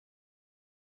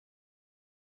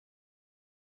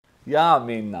Yeah,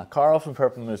 Minna, Carl from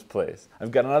Purple Moose Plays. I've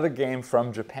got another game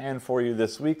from Japan for you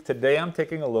this week. Today I'm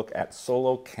taking a look at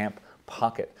Solo Camp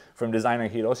Pocket from designer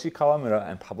Hiroshi Kawamura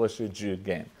and publisher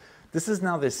Jugame. This is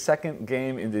now the second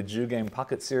game in the Jugame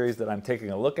Pocket series that I'm taking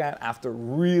a look at after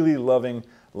really loving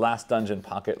Last Dungeon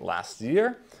Pocket last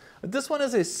year. This one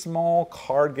is a small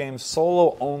card game,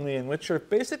 solo only, in which you're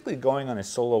basically going on a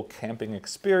solo camping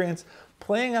experience,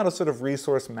 playing out a sort of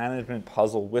resource management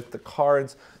puzzle with the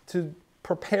cards to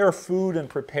prepare food and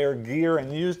prepare gear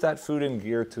and use that food and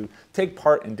gear to take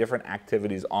part in different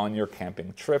activities on your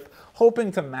camping trip,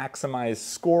 hoping to maximize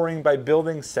scoring by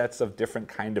building sets of different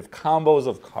kind of combos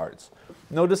of cards.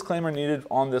 No disclaimer needed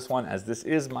on this one, as this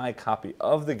is my copy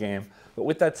of the game. But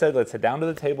with that said, let's head down to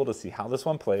the table to see how this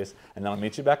one plays, and then I'll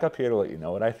meet you back up here to let you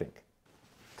know what I think.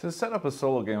 To set up a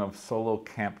solo game of Solo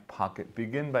Camp Pocket,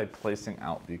 begin by placing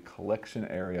out the collection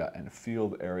area and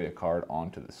field area card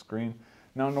onto the screen.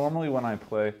 Now normally when I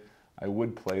play, I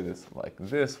would play this like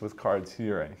this with cards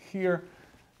here and here,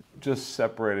 just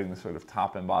separating the sort of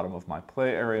top and bottom of my play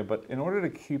area. But in order to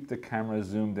keep the camera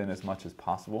zoomed in as much as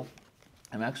possible,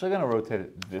 I'm actually going to rotate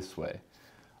it this way,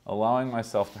 allowing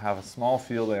myself to have a small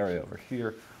field area over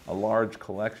here, a large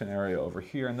collection area over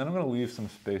here, and then I'm going to leave some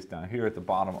space down here at the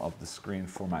bottom of the screen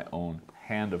for my own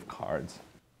hand of cards.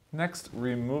 Next,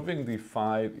 removing the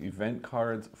 5 event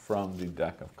cards from the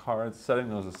deck of cards, setting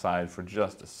those aside for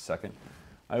just a second.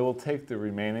 I will take the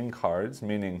remaining cards,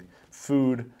 meaning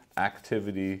food,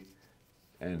 activity,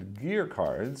 and gear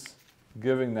cards,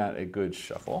 giving that a good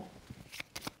shuffle.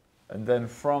 And then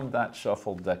from that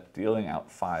shuffle deck, dealing out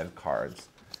 5 cards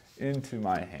into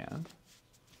my hand.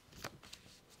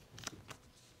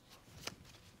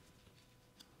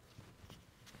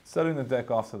 Setting the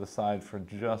deck off to the side for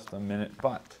just a minute,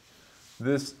 but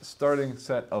this starting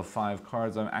set of 5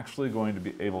 cards, I'm actually going to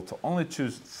be able to only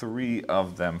choose 3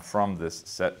 of them from this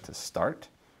set to start.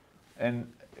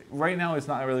 And right now it's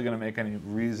not really going to make any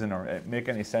reason or make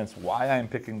any sense why I'm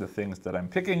picking the things that I'm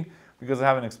picking, because I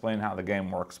haven't explained how the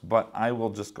game works, but I will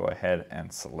just go ahead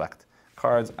and select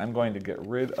cards. I'm going to get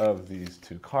rid of these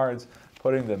 2 cards,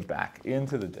 putting them back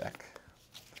into the deck.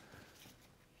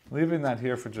 Leaving that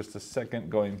here for just a second,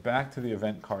 going back to the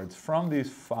event cards from these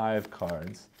 5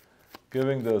 cards,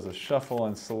 giving those a shuffle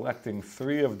and selecting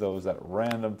 3 of those at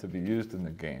random to be used in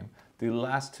the game. The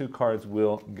last 2 cards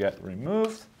will get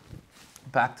removed,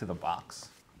 back to the box.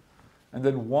 And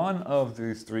then one of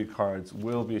these 3 cards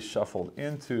will be shuffled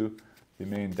into the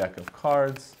main deck of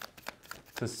cards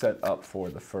to set up for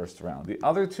the first round. The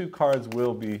other 2 cards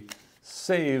will be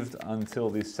saved until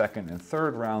the second and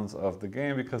third rounds of the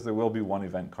game, because there will be 1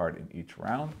 event card in each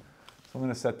round. So I'm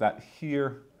going to set that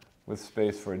here with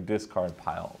space for a discard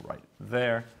pile right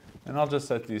there. And I'll just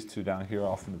set these 2 down here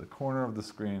off into the corner of the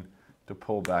screen to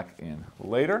pull back in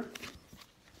later.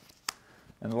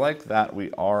 And like that,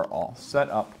 we are all set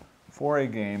up for a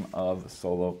game of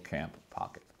Solo Camp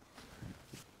Pocket.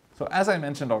 So as I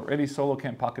mentioned already, Solo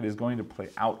Camp Pocket is going to play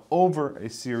out over a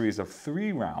series of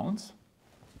 3 rounds,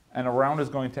 and a round is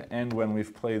going to end when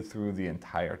we've played through the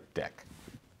entire deck.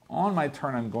 On my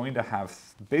turn, I'm going to have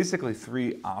basically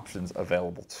 3 options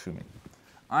available to me.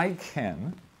 I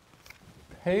can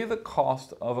pay the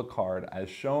cost of a card as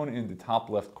shown in the top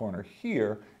left corner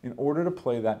here in order to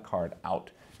play that card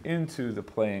out into the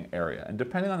playing area. And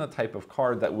depending on the type of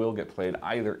card, that will get played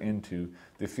either into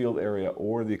the field area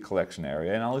or the collection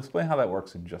area. And I'll explain how that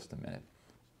works in just a minute.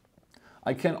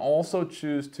 I can also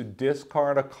choose to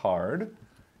discard a card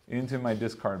into my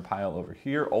discard pile over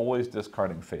here, always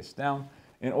discarding face down,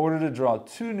 in order to draw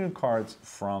 2 new cards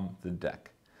from the deck.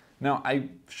 Now, I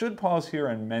should pause here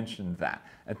and mention that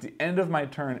at the end of my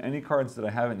turn, any cards that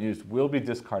I haven't used will be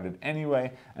discarded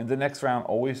anyway, and the next round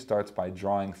always starts by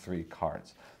drawing 3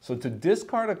 cards. So to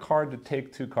discard a card to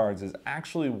take 2 cards is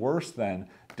actually worse than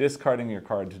discarding your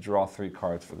card to draw 3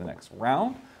 cards for the next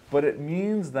round, but it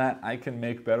means that I can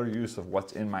make better use of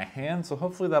what's in my hand, so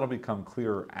hopefully that'll become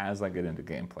clearer as I get into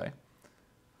gameplay.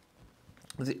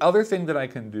 The other thing that I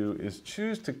can do is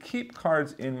choose to keep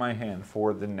cards in my hand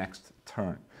for the next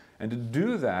turn. And to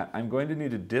do that, I'm going to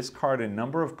need to discard a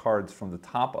number of cards from the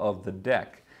top of the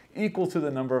deck equal to the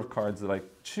number of cards that I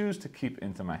choose to keep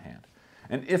into my hand.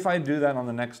 And if I do that on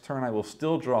the next turn, I will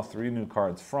still draw 3 new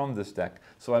cards from this deck,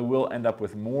 so I will end up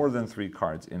with more than 3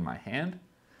 cards in my hand.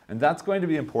 And that's going to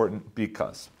be important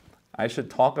because I should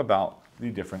talk about the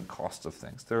different costs of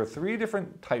things. There are 3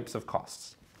 different types of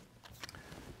costs.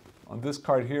 On this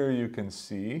card here, you can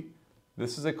see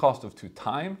this is a cost of 2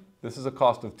 time, this is a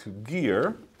cost of 2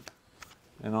 gear,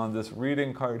 and on this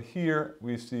reading card here,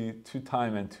 we see 2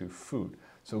 time and 2 food.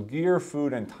 So gear,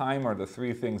 food, and time are the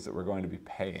 3 things that we're going to be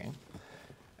paying.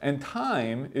 And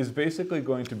time is basically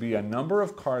going to be a number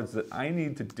of cards that I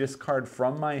need to discard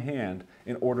from my hand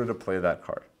in order to play that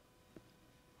card.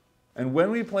 And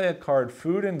when we play a card,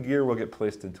 food and gear will get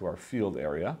placed into our field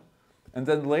area. And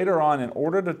then later on, in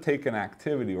order to take an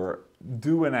activity or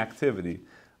do an activity,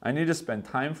 I need to spend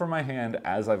time for my hand,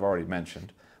 as I've already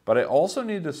mentioned. But I also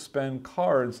need to spend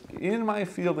cards in my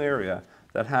field area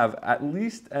that have at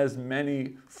least as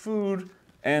many food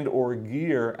and or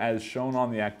gear as shown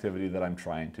on the activity that I'm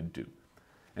trying to do.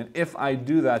 And if I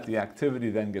do that, the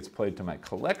activity then gets played to my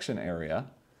collection area,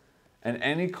 and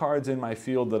any cards in my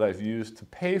field that I've used to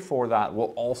pay for that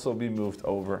will also be moved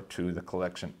over to the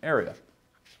collection area.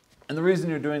 And the reason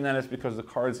you're doing that is because the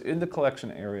cards in the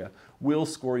collection area will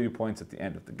score you points at the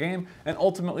end of the game, and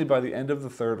ultimately by the end of the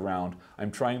third round, I'm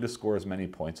trying to score as many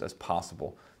points as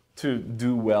possible to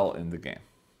do well in the game.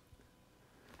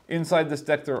 Inside this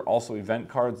deck, there are also event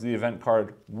cards. The event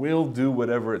card will do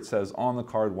whatever it says on the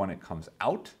card when it comes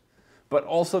out, but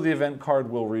also the event card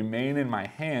will remain in my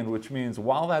hand, which means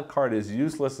while that card is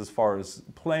useless as far as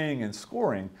playing and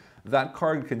scoring, that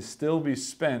card can still be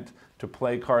spent to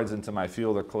play cards into my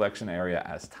field or collection area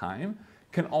as time,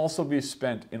 can also be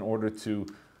spent in order to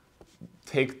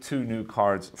take 2 new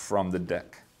cards from the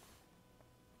deck.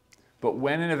 But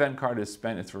when an event card is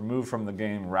spent, it's removed from the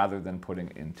game rather than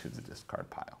putting into the discard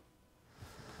pile.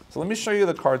 So let me show you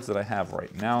the cards that I have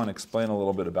right now and explain a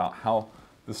little bit about how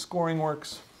the scoring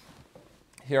works.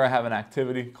 Here I have an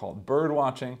activity called bird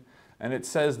watching, and it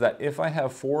says that if I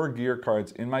have 4 gear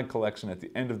cards in my collection at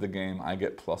the end of the game, I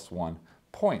get +1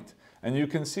 point. And you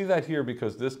can see that here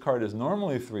because this card is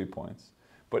normally 3 points.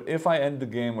 But if I end the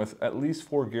game with at least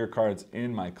 4 gear cards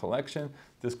in my collection,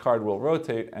 this card will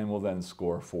rotate and will then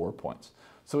score 4 points.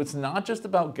 So it's not just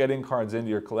about getting cards into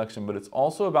your collection, but it's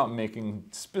also about making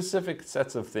specific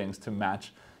sets of things to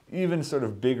match even sort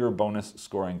of bigger bonus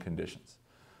scoring conditions.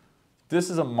 This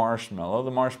is a marshmallow.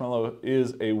 The marshmallow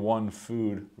is a 1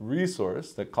 food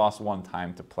resource that costs 1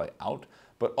 time to play out.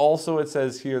 But also it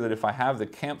says here that if I have the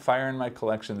campfire in my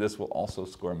collection, this will also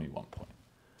score me 1 point.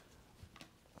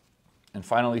 And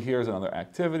finally, here's another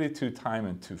activity, 2 time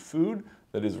and 2 food,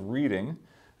 that is reading.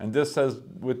 And this says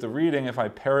with the reading, if I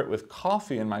pair it with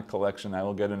coffee in my collection, I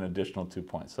will get an additional 2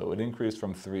 points. So it increased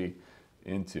from 3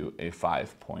 into a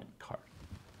 5-point card.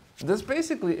 And that's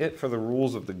basically it for the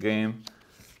rules of the game.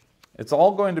 It's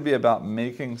all going to be about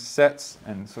making sets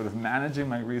and sort of managing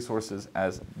my resources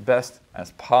as best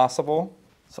as possible.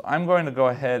 So I'm going to go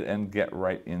ahead and get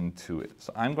right into it.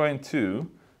 So I'm going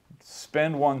to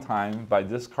spend 1 time by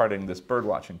discarding this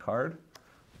birdwatching card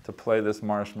to play this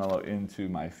marshmallow into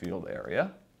my field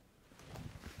area.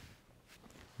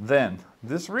 Then,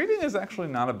 this reading is actually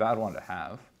not a bad one to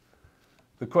have.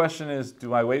 The question is,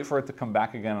 do I wait for it to come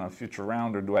back again on a future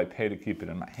round, or do I pay to keep it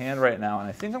in my hand right now? And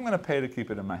I think I'm going to pay to keep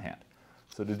it in my hand.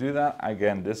 So to do that, I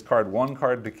again discard 1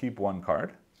 card to keep 1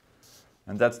 card.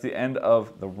 And that's the end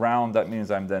of the round. That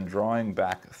means I'm then drawing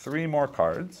back 3 more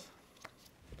cards.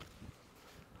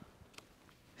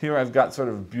 Here I've got sort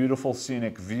of beautiful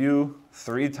scenic view,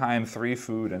 3 time, 3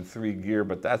 food, and 3 gear,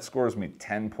 but that scores me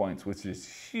 10 points, which is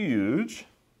huge.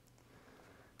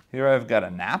 Here I've got a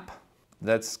nap.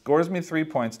 That scores me 3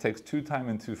 points, takes 2 time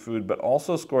and 2 food, but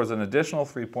also scores an additional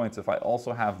 3 points if I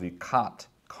also have the cot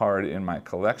card in my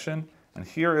collection. And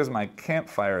here is my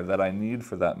campfire that I need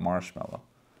for that marshmallow,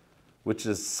 which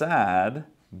is sad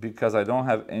because I don't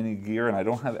have any gear and I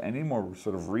don't have any more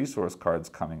sort of resource cards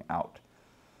coming out.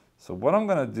 So what I'm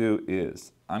going to do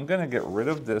is I'm going to get rid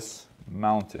of this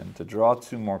mountain to draw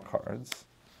 2 more cards.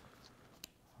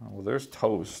 Well, there's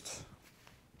toast.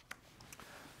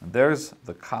 And there's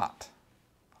the cot.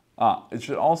 It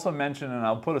should also mention, and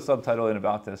I'll put a subtitle in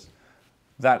about this,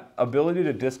 that ability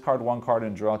to discard 1 card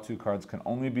and draw 2 cards can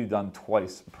only be done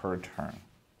twice per turn.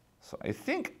 So I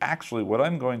think actually what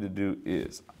I'm going to do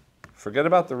is, forget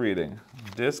about the reading,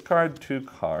 discard 2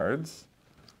 cards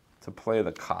to play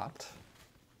the cot.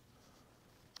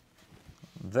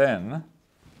 Then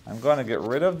I'm going to get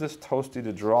rid of this toasty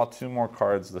to draw 2 more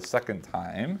cards the second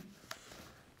time.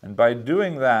 And by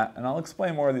doing that, and I'll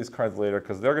explain more of these cards later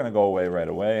because they're going to go away right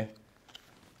away,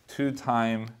 2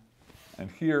 time, and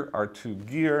here are 2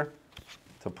 gear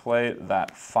to play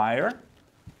that fire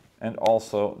and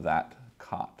also that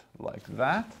cot, like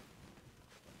that.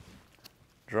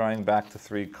 Drawing back to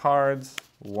 3 cards,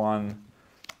 1,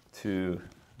 2,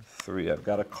 3. I've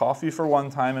got a coffee for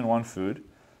 1 time and 1 food.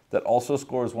 That also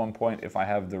scores 1 point if I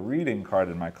have the reading card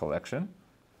in my collection.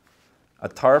 A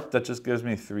tarp that just gives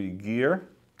me 3 gear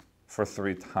for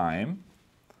 3 time.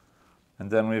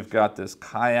 And then we've got this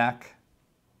kayak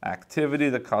activity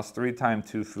that costs 3 time,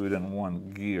 2 food, and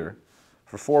 1 gear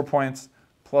for 4 points,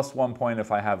 plus 1 point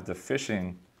if I have the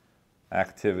fishing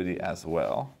activity as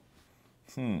well.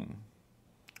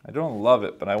 I don't love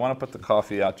it, but I want to put the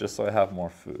coffee out just so I have more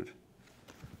food.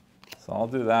 So I'll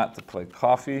do that to play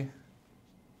coffee.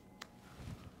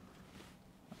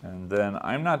 And then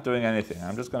I'm not doing anything.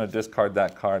 I'm just going to discard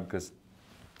that card because it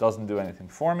doesn't do anything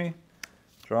for me.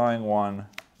 Drawing 1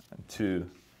 and 2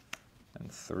 and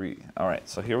 3. All right,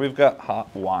 so here we've got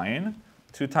hot wine,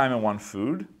 2 time and 1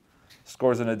 food.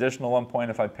 Scores an additional 1 point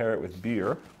if I pair it with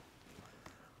beer.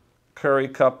 Curry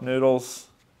cup noodles,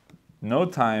 no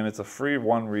time. It's a free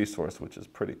 1 resource, which is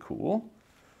pretty cool.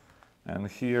 And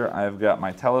here I've got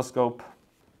my telescope,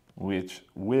 which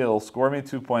will score me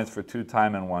 2 points for 2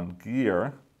 time and 1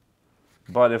 gear.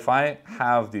 But if I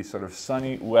have the sort of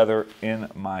sunny weather in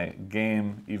my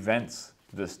game events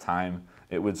this time,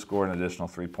 it would score an additional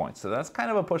 3 points. So that's kind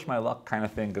of a push my luck kind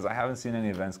of thing because I haven't seen any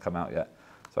events come out yet.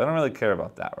 So I don't really care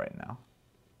about that right now.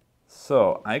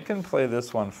 So I can play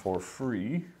this one for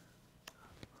free,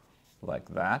 like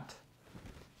that.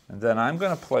 And then I'm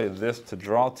going to play this to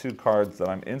draw 2 cards that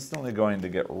I'm instantly going to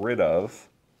get rid of.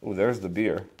 Oh, there's the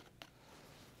beer.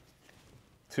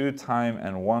 2 time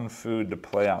and 1 food to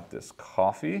play out this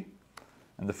coffee.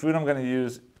 And the food I'm going to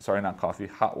use, sorry, not coffee,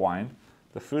 hot wine.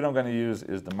 The food I'm going to use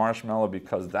is the marshmallow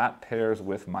because that pairs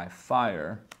with my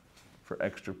fire for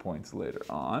extra points later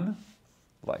on,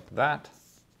 like that.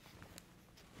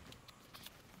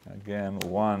 Again,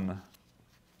 1,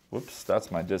 whoops,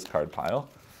 that's my discard pile.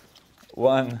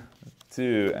 1,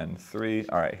 2, and 3.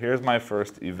 All right, here's my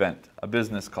first event, a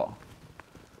business call,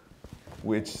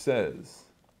 which says,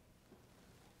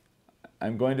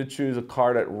 I'm going to choose a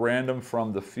card at random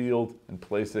from the field and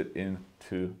place it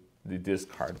into the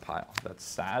discard pile. That's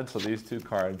sad, so these 2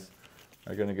 cards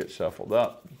are going to get shuffled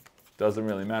up. Doesn't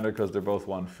really matter because they're both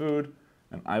 1 food,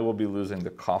 and I will be losing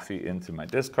the coffee into my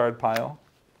discard pile.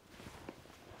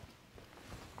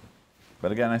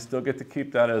 But again, I still get to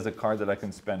keep that as a card that I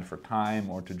can spend for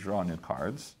time or to draw new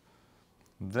cards.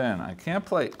 Then I can't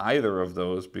play either of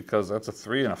those because that's a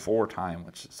 3 and a 4 time,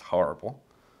 which is horrible.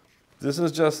 This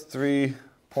is just 3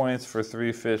 points for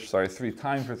 3 fish, sorry, 3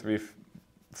 time for 3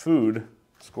 food,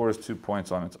 scores 2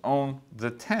 points on its own. The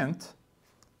tent,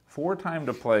 4 time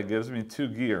to play, gives me 2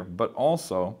 gear, but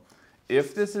also,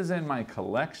 if this is in my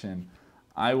collection,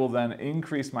 I will then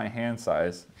increase my hand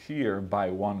size here by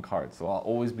 1 card. So I'll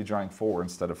always be drawing 4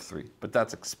 instead of 3, but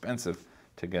that's expensive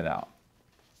to get out.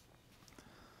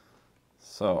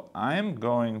 So I'm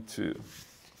going to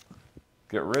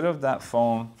get rid of that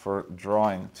phone for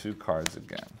drawing 2 cards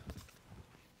again,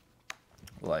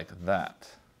 like that.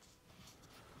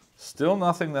 Still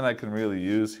nothing that I can really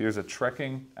use. Here's a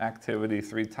trekking activity,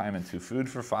 3 time and 2 food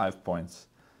for 5 points.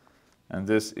 And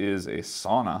this is a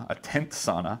sauna, a tent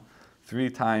sauna, 3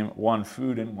 time, 1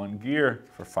 food and 1 gear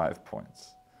for 5 points,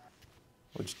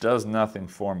 which does nothing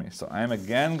for me. So I'm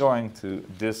again going to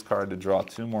discard to draw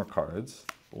 2 more cards.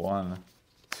 1,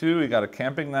 2, we got a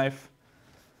camping knife.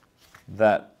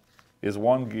 That is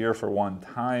 1 gear for 1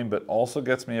 time, but also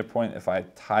gets me a point if I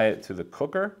tie it to the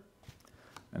cooker.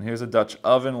 And here's a Dutch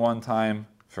oven 1 time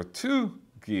for 2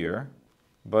 gear,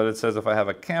 but it says if I have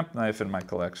a camp knife in my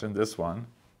collection, this one,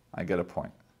 I get a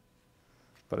point.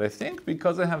 But I think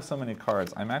because I have so many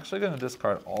cards, I'm actually going to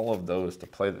discard all of those to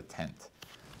play the tent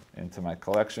into my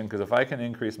collection, because if I can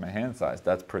increase my hand size,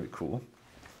 that's pretty cool.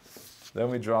 Then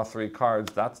we draw 3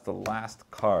 cards. That's the last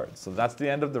card. So that's the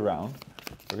end of the round.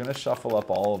 We're going to shuffle up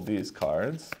all of these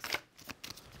cards,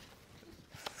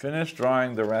 finish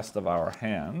drawing the rest of our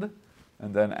hand,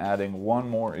 and then adding 1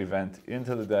 more event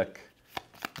into the deck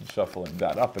and shuffling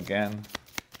that up again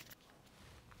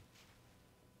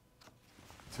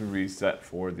to reset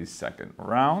for the second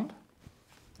round.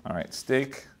 All right,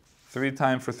 steak, 3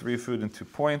 time for 3 food and 2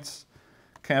 points.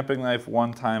 Camping knife,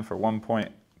 1 time for 1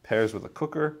 point, pairs with a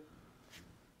cooker.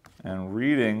 And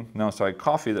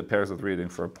coffee that pairs with reading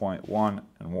for a point, 1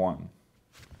 and 1.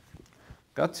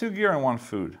 Got 2 gear and 1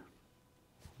 food.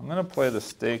 I'm going to play the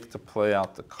steak to play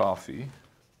out the coffee.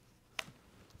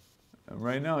 And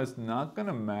right now it's not going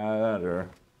to matter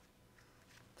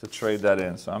to trade that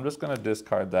in. So I'm just going to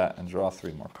discard that and draw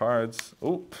 3 more cards.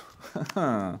 Oop.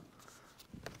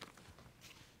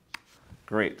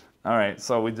 Great. All right,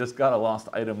 so we just got a lost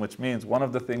item, which means one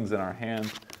of the things in our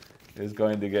hand is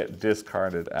going to get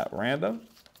discarded at random.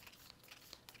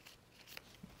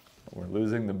 We're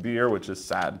losing the beer, which is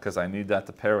sad because I need that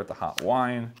to pair with the hot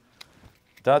wine.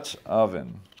 Dutch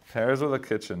oven pairs with a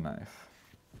kitchen knife.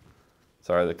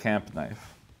 Sorry, the camp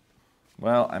knife.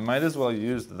 Well, I might as well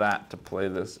use that to play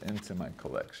this into my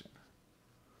collection.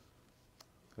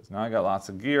 Because now I got lots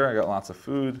of gear, I got lots of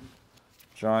food.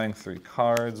 Drawing 3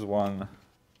 cards, 1,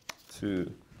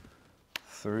 2,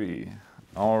 3.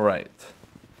 All right.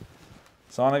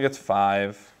 Sana gets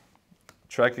 5.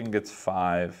 Trekking gets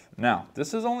 5. Now,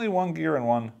 this is only 1 gear and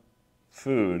 1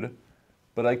 food,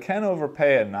 but I can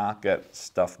overpay and not get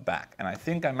stuff back. And I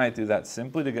think I might do that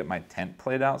simply to get my tent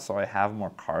played out so I have more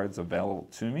cards available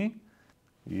to me.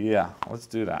 Yeah, let's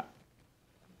do that.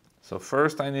 So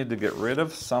first I need to get rid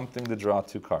of something to draw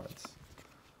 2 cards.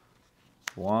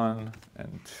 1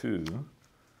 and 2.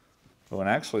 Oh, and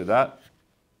actually that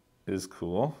is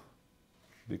cool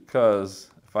because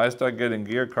if I start getting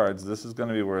gear cards, this is going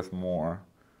to be worth more.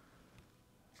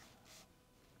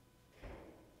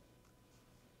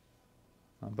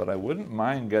 But I wouldn't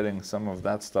mind getting some of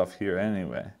that stuff here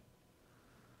anyway.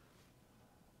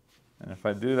 And if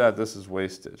I do that, this is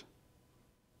wasted.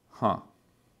 Huh.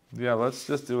 Yeah, let's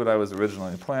just do what I was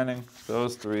originally planning.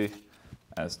 Those 3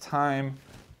 as time.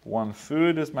 1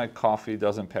 food is my coffee,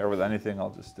 doesn't pair with anything.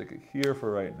 I'll just stick it here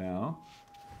for right now.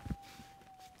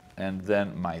 And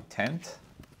then my tent.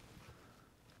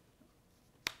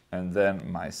 And then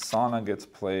my sauna gets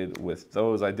played with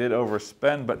those. I did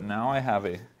overspend, but now I have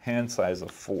a hand size of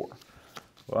 4.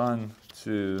 1,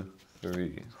 2,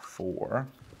 3, 4.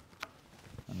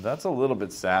 And that's a little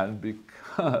bit sad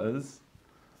because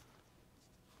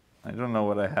I don't know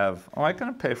what I have. Oh, I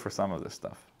can pay for some of this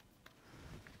stuff.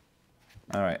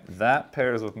 All right, that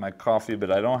pairs with my coffee,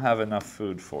 but I don't have enough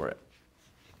food for it.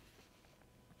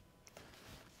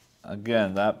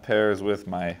 Again, that pairs with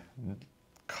my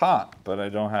cot, but I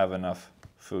don't have enough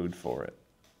food for it.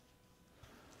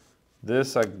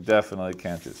 This I definitely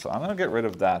can't do. So I'm going to get rid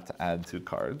of that to add 2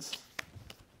 cards.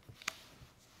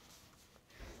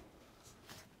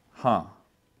 Huh.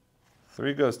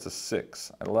 3 goes to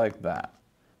 6. I like that.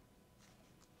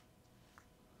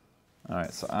 All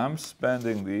right, so I'm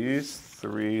spending these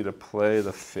 3 to play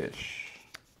the fish.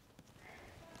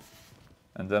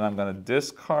 And then I'm going to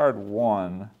discard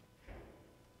 1.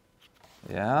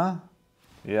 Yeah?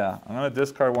 Yeah, I'm going to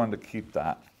discard 1 to keep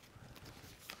that.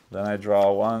 Then I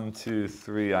draw 1, 2,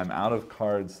 3. I'm out of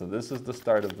cards, so this is the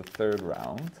start of the 3rd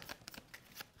round.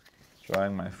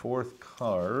 Drawing my 4th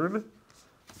card.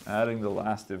 Adding the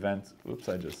last event. Oops,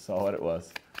 I just saw what it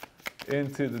was.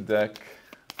 Into the deck.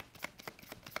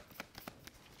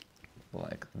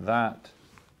 Like that.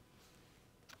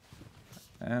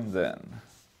 And then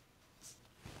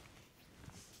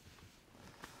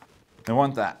I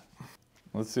want that.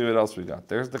 Let's see what else we got.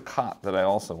 There's the cot that I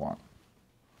also want.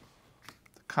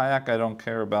 The kayak I don't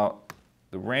care about.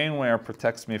 The rainwear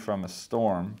protects me from a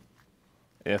storm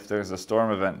if there's a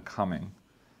storm event coming.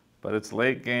 But it's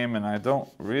late game and I don't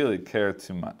really care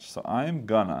too much. So I'm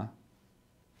gonna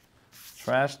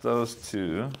trash those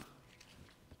 2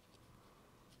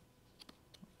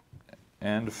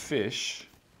 and fish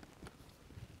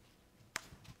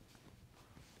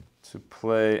to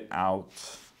play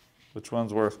out. Which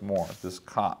one's worth more? This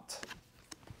cot,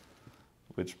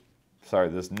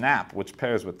 this nap, which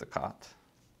pairs with the cot.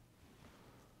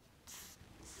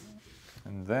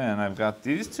 And then I've got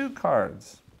these 2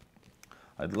 cards.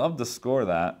 I'd love to score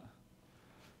that,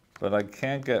 but I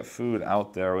can't get food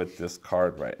out there with this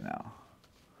card right now.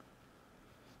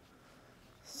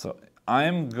 So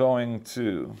I'm going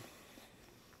to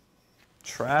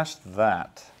trash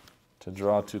that to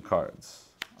draw 2 cards.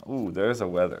 Ooh, there's a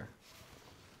weather.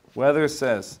 Weather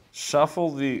says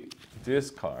shuffle the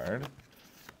discard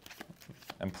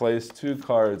and place 2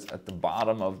 cards at the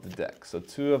bottom of the deck. So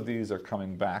 2 of these are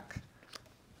coming back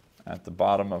at the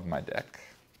bottom of my deck.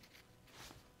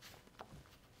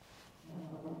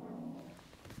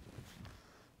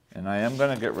 And I am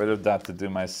going to get rid of that to do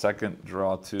my 2nd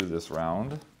draw 2 this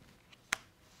round.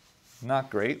 Not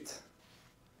great.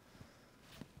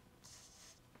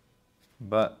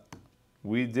 But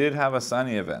we did have a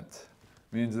sunny event.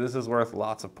 Means this is worth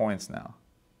lots of points now.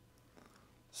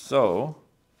 So,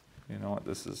 you know what,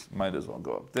 this is might as well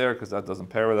go up there because that doesn't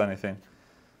pair with anything.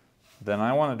 Then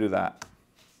I want to do that.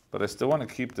 But I still want to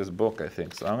keep this book, I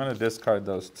think. So I'm going to discard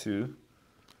those 2.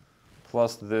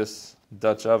 Plus this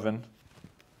Dutch oven,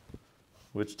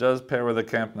 which does pair with a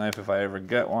camp knife if I ever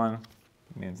get one.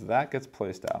 It means that gets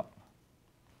placed out.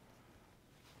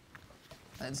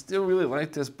 I'd still really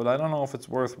like this, but I don't know if it's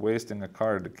worth wasting a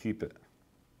card to keep it.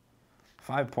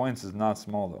 5 points is not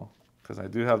small though, because I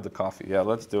do have the coffee. Yeah,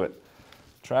 let's do it.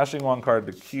 Trashing 1 card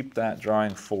to keep that,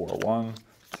 drawing 4. 1,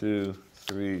 2,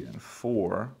 3, and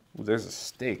 4. Ooh, there's a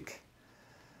steak.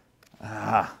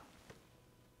 Ah.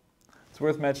 It's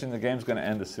worth mentioning the game's going to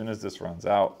end as soon as this runs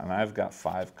out, and I've got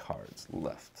 5 cards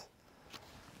left.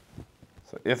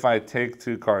 So if I take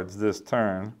 2 cards this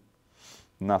turn,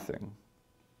 nothing.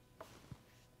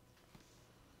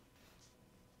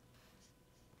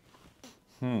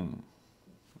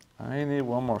 I need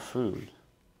one more food.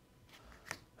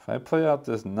 If I play out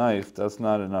this knife, that's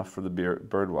not enough for the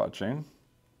bird watching.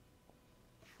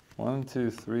 1, 2,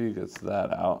 3 gets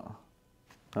that out.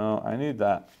 No, I need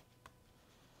that.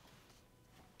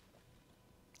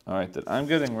 All right, then I'm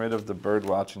getting rid of the bird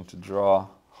watching to draw.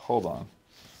 Hold on.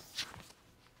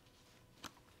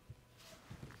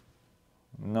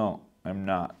 No, I'm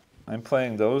not. I'm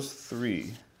playing those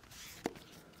 3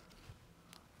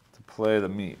 to play the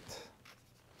meat.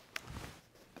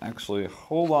 Actually,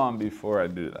 hold on before I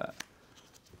do that.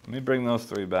 Let me bring those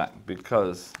 3 back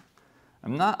because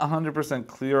I'm not 100%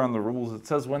 clear on the rules. It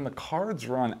says when the cards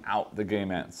run out, the game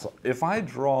ends. So if I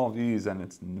draw these and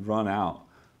it's run out,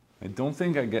 I don't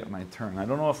think I get my turn. I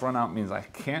don't know if run out means I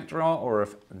can't draw or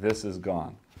if this is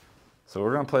gone. So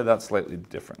we're going to play that slightly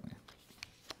differently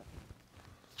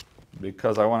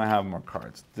because I want to have more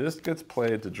cards. This gets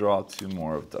played to draw 2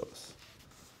 more of those.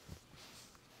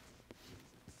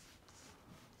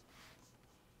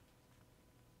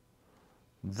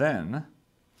 Then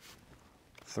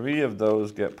 3 of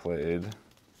those get played.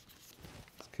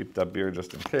 Let's keep that beer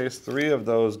just in case. 3 of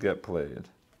those get played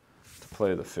to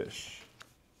play the fish.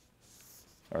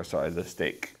 Or sorry, the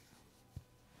steak.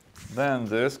 Then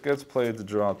this gets played to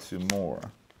draw 2 more.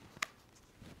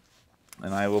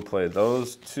 And I will play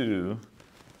those 2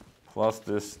 plus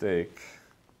this steak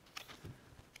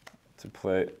to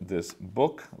play this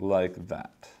book like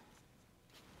that.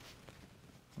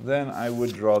 Then I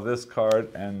would draw this card,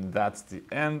 and that's the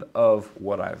end of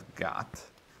what I've got.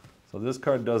 So this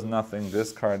card does nothing,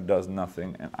 this card does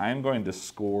nothing, and I'm going to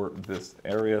score this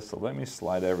area. So let me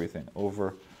slide everything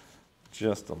over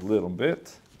just a little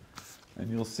bit.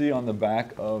 And you'll see on the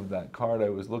back of that card I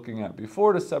was looking at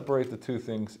before to separate the 2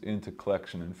 things into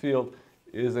collection and field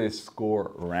is a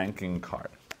score ranking card.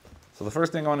 So the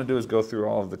first thing I want to do is go through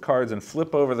all of the cards and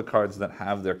flip over the cards that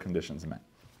have their conditions met.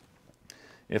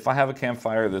 If I have a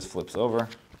campfire, this flips over.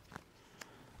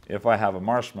 If I have a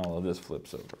marshmallow, this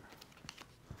flips over.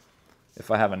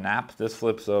 If I have a nap, this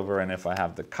flips over. And if I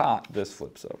have the cot, this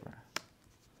flips over.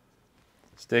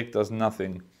 Steak does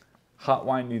nothing. Hot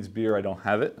wine needs beer, I don't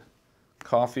have it.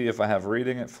 Coffee, if I have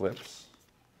reading, it flips.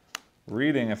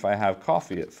 Reading, if I have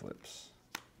coffee, it flips.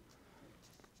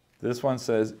 This one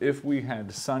says, if we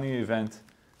had sunny event,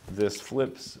 this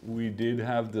flips. We did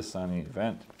have the sunny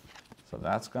event. So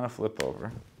that's going to flip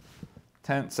over.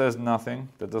 Tent says nothing.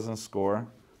 That doesn't score.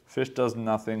 Fish does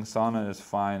nothing. Sauna is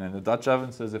fine. And the Dutch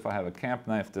oven says if I have a camp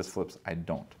knife, this flips. I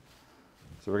don't.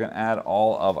 So we're going to add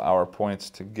all of our points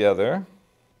together.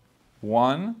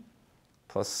 1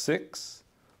 plus 6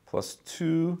 plus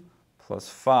 2 plus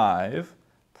 5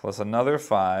 plus another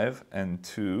 5 and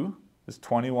 2 is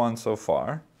 21 so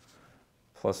far.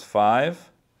 Plus 5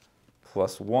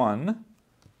 plus 1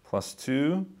 plus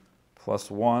 2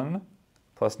 plus 1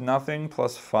 plus nothing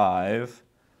plus 5,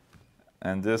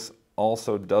 and this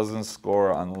also doesn't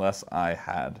score unless I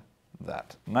had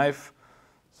that knife.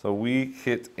 So we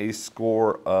hit a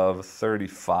score of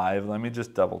 35. Let me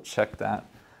just double check that.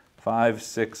 5,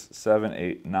 6, 7,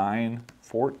 8, 9,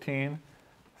 14,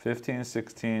 15,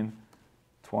 16,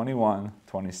 21,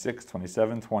 26,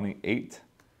 27, 28,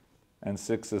 and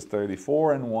 6 is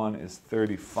 34, and 1 is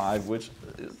 35, which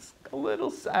is a little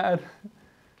sad.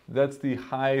 That's the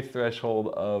high threshold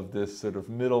of this sort of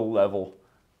middle level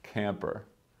camper.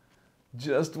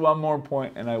 Just one more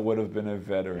point and I would have been a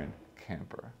veteran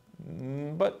camper.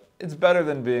 But it's better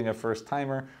than being a first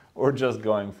timer or just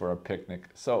going for a picnic.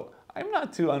 So I'm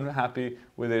not too unhappy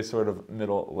with a sort of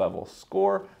middle level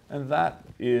score, and that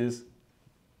is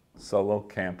Solo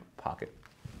Camp Pocket.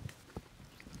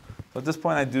 So at this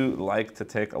point I do like to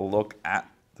take a look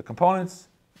at the components.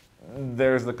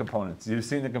 There's the components. You've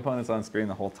seen the components on screen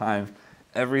the whole time.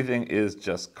 Everything is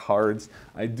just cards.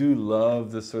 I do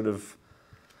love this sort of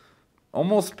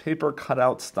almost paper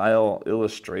cutout style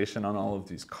illustration on all of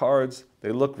these cards.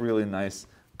 They look really nice.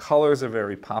 Colors are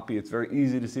very poppy. It's very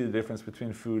easy to see the difference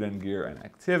between food and gear and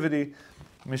activity.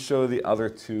 Let me show the other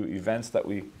 2 events that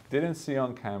we didn't see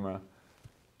on camera.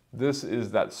 This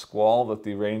is that squall that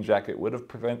the rain jacket would have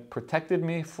protected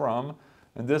me from.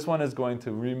 And this one is going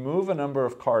to remove a number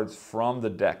of cards from the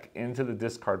deck into the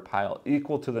discard pile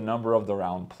equal to the number of the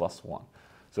round plus 1.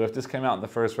 So if this came out in the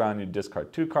first round, you'd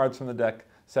discard 2 cards from the deck,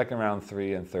 second round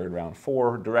 3, and third round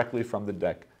 4 directly from the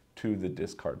deck to the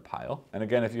discard pile. And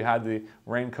again, if you had the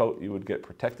raincoat, you would get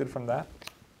protected from that.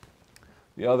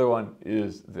 The other one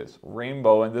is this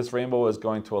rainbow, and this rainbow is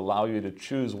going to allow you to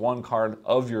choose 1 card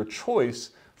of your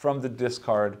choice from the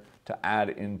discard to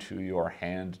add into your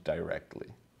hand directly.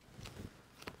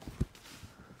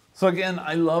 So again,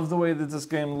 I love the way that this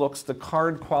game looks. The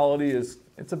card quality is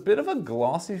It's a bit of a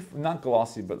glossy, not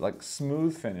glossy, but like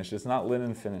smooth finish. It's not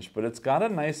linen finish, but it's got a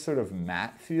nice sort of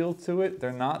matte feel to it.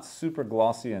 They're not super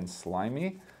glossy and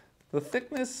slimy. The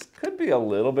thickness could be a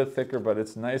little bit thicker, but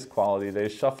it's nice quality. They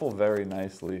shuffle very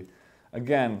nicely.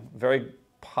 Again, very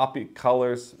poppy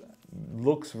colors,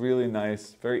 looks really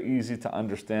nice, very easy to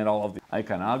understand all of the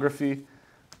iconography.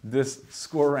 This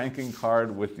score ranking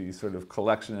card with the sort of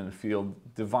collection and field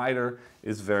divider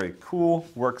is very cool,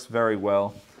 works very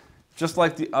well. Just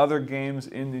like the other games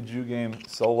in the Jugame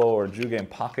Solo or Jugame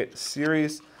Pocket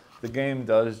series, the game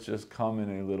does just come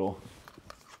in a little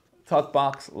tuck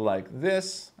box like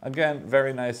this. Again,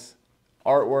 very nice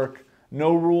artwork.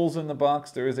 No rules in the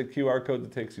box. There is a QR code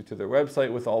that takes you to their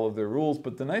website with all of their rules,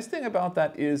 but the nice thing about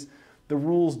that is the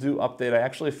rules do update. I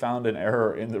actually found an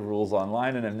error in the rules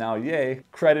online and am now, yay,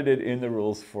 credited in the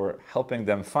rules for helping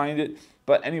them find it.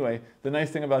 But anyway, the nice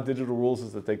thing about digital rules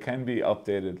is that they can be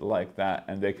updated like that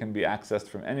and they can be accessed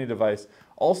from any device.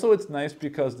 Also, it's nice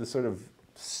because the sort of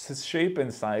shape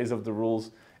and size of the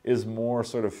rules is more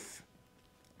sort of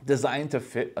designed to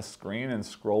fit a screen and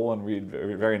scroll and read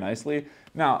very, very nicely.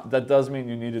 Now, that does mean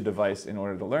you need a device in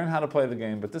order to learn how to play the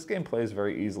game, but this game plays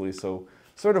very easily, so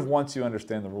sort of once you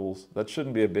understand the rules, that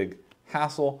shouldn't be a big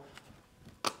hassle.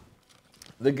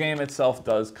 The game itself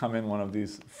does come in one of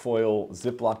these foil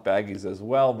Ziploc baggies as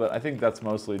well, but I think that's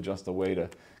mostly just a way to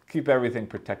keep everything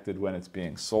protected when it's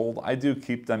being sold. I do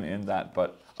keep them in that,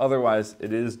 but otherwise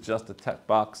it is just a tech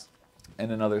box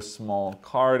and another small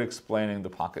card explaining the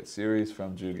Pocket series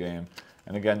from Jugame.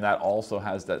 And again, that also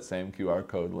has that same QR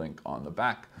code link on the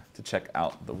back to check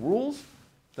out the rules.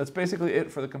 That's basically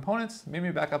it for the components. Meet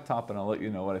me back up top and I'll let you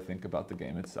know what I think about the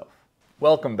game itself.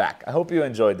 Welcome back. I hope you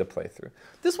enjoyed the playthrough.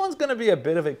 This one's going to be a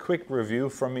bit of a quick review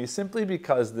from me simply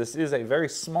because this is a very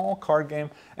small card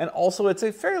game and also it's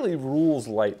a fairly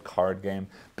rules-light card game.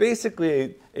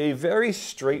 Basically a very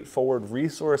straightforward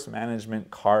resource management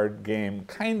card game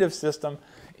kind of system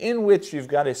in which you've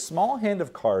got a small hand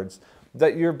of cards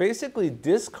that you're basically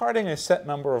discarding a set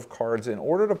number of cards in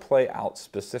order to play out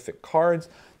specific cards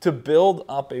to build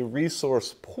up a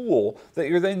resource pool that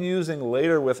you're then using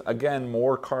later with, again,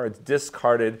 more cards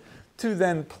discarded to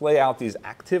then play out these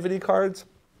activity cards,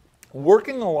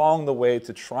 working along the way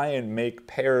to try and make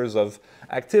pairs of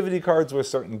activity cards with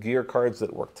certain gear cards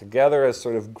that work together as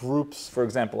sort of groups, for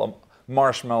example, a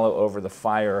marshmallow over the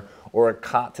fire, or a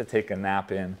cot to take a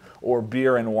nap in, or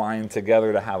beer and wine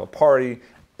together to have a party,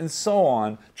 and so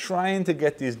on, trying to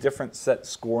get these different set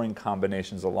scoring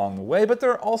combinations along the way. But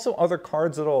there are also other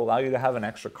cards that will allow you to have an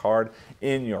extra card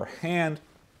in your hand,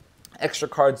 extra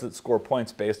cards that score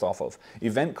points based off of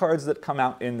event cards that come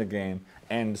out in the game,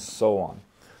 and so on.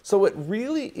 So it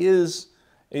really is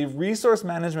a resource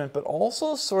management, but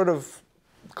also sort of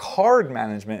card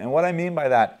management. And what I mean by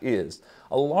that is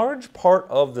a large part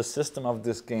of the system of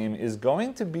this game is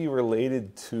going to be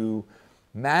related to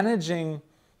managing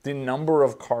the number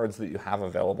of cards that you have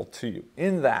available to you.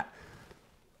 In that,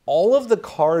 all of the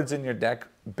cards in your deck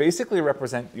basically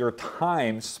represent your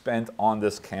time spent on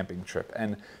this camping trip.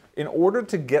 And in order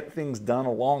to get things done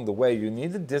along the way, you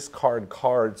need to discard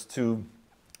cards to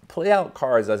play out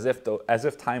cards as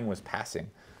if time was passing.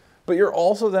 But you're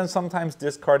also then sometimes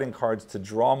discarding cards to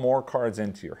draw more cards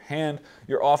into your hand.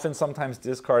 You're often sometimes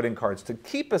discarding cards to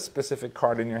keep a specific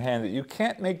card in your hand that you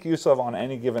can't make use of on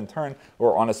any given turn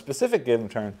or on a specific given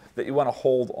turn that you want to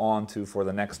hold on to for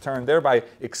the next turn, thereby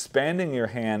expanding your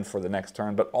hand for the next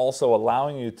turn, but also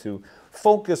allowing you to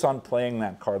focus on playing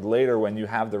that card later when you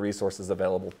have the resources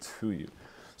available to you.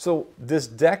 So this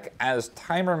deck as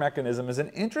timer mechanism is an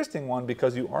interesting one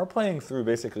because you are playing through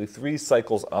basically 3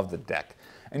 cycles of the deck.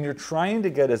 And you're trying to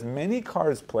get as many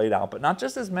cards played out, but not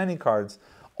just as many cards,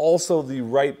 also the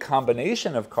right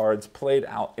combination of cards played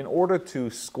out in order to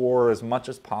score as much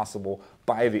as possible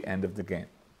by the end of the game.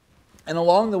 And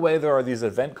along the way, there are these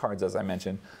event cards, as I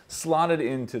mentioned, slotted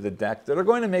into the deck that are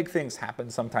going to make things happen,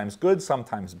 sometimes good,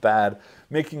 sometimes bad,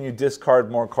 making you discard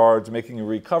more cards, making you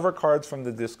recover cards from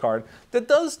the discard. That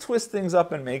does twist things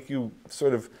up and make you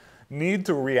sort of need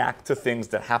to react to things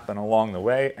that happen along the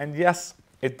way. And yes,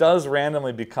 it does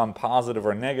randomly become positive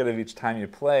or negative each time you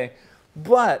play,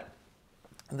 but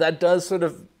that does sort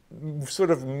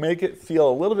of make it feel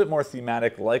a little bit more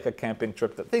thematic, like a camping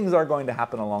trip, that things are going to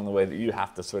happen along the way that you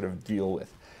have to sort of deal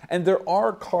with. And there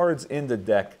are cards in the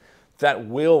deck that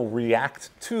will react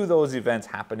to those events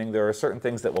happening. There are certain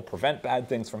things that will prevent bad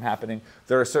things from happening.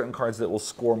 There are certain cards that will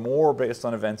score more based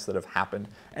on events that have happened,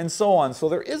 and so on. So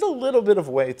there is a little bit of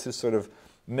way to sort of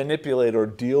manipulate or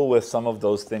deal with some of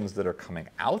those things that are coming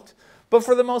out. But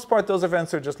for the most part, those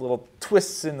events are just little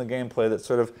twists in the gameplay that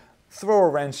sort of throw a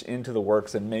wrench into the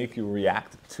works and make you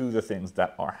react to the things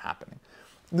that are happening.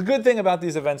 The good thing about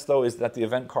these events, though, is that the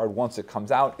event card, once it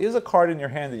comes out, is a card in your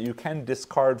hand that you can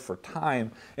discard for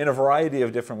time in a variety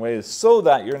of different ways so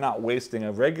that you're not wasting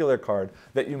a regular card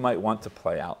that you might want to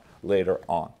play out later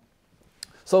on.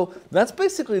 So that's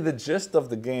basically the gist of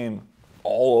the game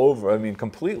all over. I mean,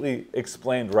 completely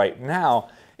explained right now.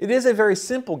 It is a very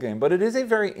simple game, but it is a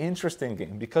very interesting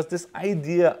game because this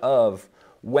idea of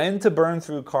when to burn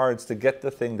through cards to get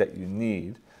the thing that you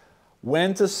need,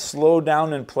 when to slow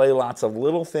down and play lots of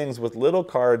little things with little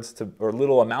cards or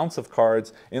little amounts of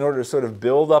cards in order to sort of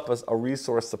build up a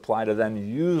resource supply to then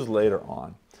use later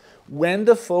on. When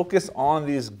to focus on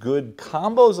these good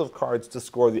combos of cards to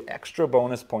score the extra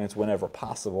bonus points whenever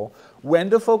possible.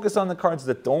 When to focus on the cards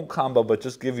that don't combo but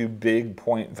just give you big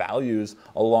point values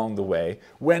along the way.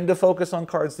 When to focus on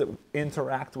cards that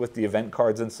interact with the event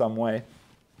cards in some way.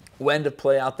 When to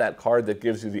play out that card that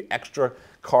gives you the extra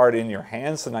card in your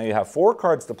hand, so now you have 4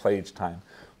 cards to play each time,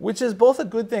 which is both a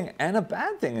good thing and a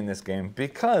bad thing in this game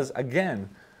because, again,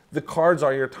 the cards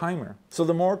are your timer. So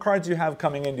the more cards you have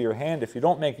coming into your hand, if you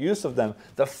don't make use of them,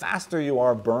 the faster you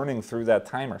are burning through that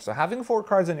timer. So having 4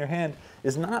 cards in your hand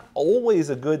is not always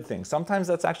a good thing. Sometimes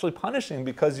that's actually punishing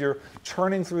because you're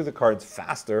churning through the cards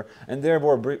faster and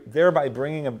thereby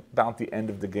bringing about the end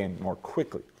of the game more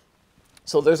quickly.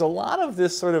 So there's a lot of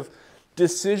this sort of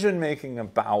decision making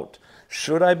about,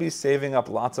 should I be saving up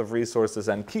lots of resources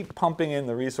and keep pumping in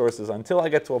the resources until I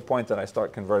get to a point that I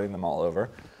start converting them all over?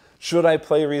 Should I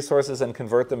play resources and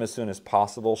convert them as soon as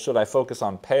possible? Should I focus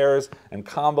on pairs and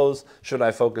combos? Should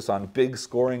I focus on big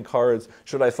scoring cards?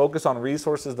 Should I focus on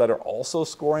resources that are also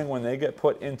scoring when they get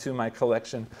put into my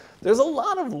collection? There's a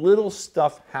lot of little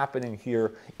stuff happening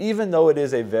here, even though it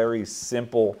is a very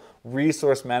simple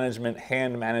resource management,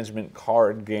 hand management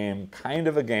card game, kind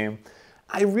of a game.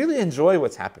 I really enjoy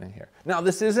what's happening here. Now,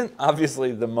 this isn't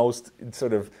obviously the most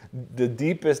sort of the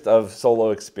deepest of solo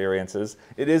experiences.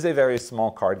 It is a very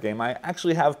small card game. I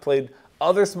actually have played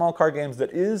other small card games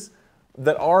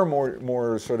that are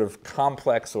more sort of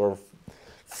complex or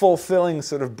fulfilling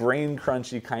sort of brain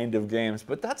crunchy kind of games,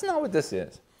 but that's not what this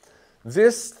is.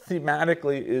 This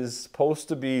thematically is supposed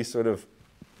to be sort of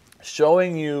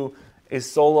showing you a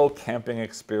solo camping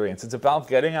experience. It's about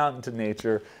getting out into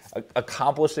nature,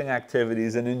 accomplishing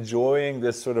activities, and enjoying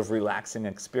this sort of relaxing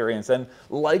experience. And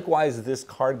likewise, this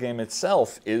card game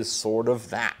itself is sort of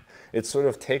that. It's sort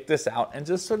of take this out and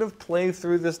just sort of play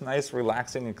through this nice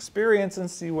relaxing experience and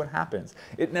see what happens.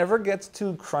 It never gets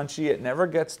too crunchy, it never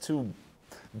gets too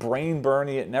brain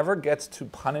burny, it never gets too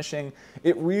punishing.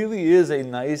 It really is a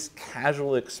nice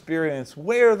casual experience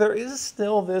where there is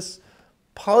still this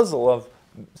puzzle of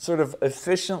sort of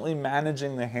efficiently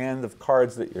managing the hand of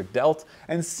cards that you're dealt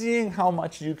and seeing how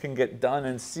much you can get done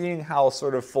and seeing how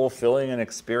sort of fulfilling an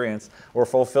experience or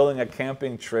fulfilling a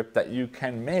camping trip that you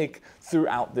can make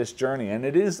throughout this journey. And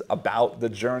it is about the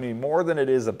journey more than it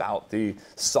is about the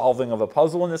solving of a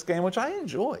puzzle in this game, which I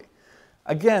enjoy.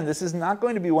 Again, this is not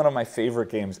going to be one of my favorite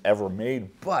games ever made,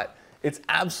 but it's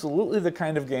absolutely the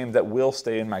kind of game that will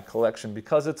stay in my collection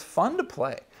because it's fun to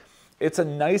play. It's a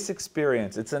nice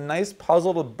experience. It's a nice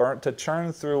puzzle to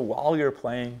churn through while you're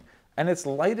playing, and it's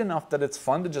light enough that it's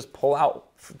fun to just pull out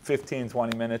 15,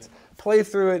 20 minutes, play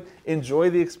through it,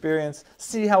 enjoy the experience,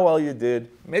 see how well you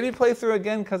did, maybe play through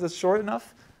again because it's short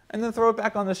enough, and then throw it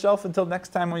back on the shelf until next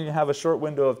time when you have a short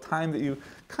window of time that you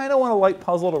kind of want a light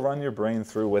puzzle to run your brain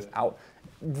through without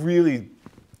really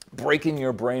breaking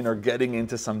your brain or getting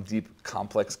into some deep,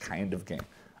 complex kind of game.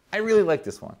 I really like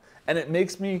this one, and it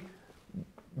makes me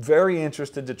very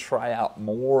interested to try out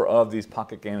more of these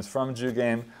pocket games from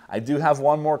Jugame. I do have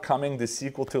one more coming, the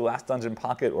sequel to Last Dungeon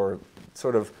Pocket, or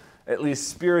sort of at least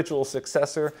spiritual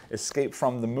successor, Escape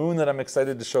from the Moon, that I'm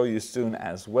excited to show you soon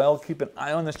as well. Keep an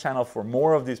eye on this channel for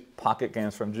more of these pocket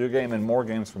games from Jugame and more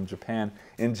games from Japan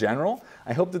in general.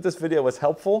 I hope that this video was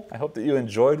helpful. I hope that you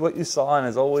enjoyed what you saw, and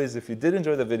as always, if you did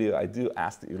enjoy the video, I do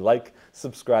ask that you like,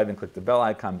 subscribe, and click the bell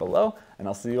icon below, and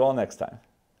I'll see you all next time.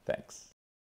 Thanks.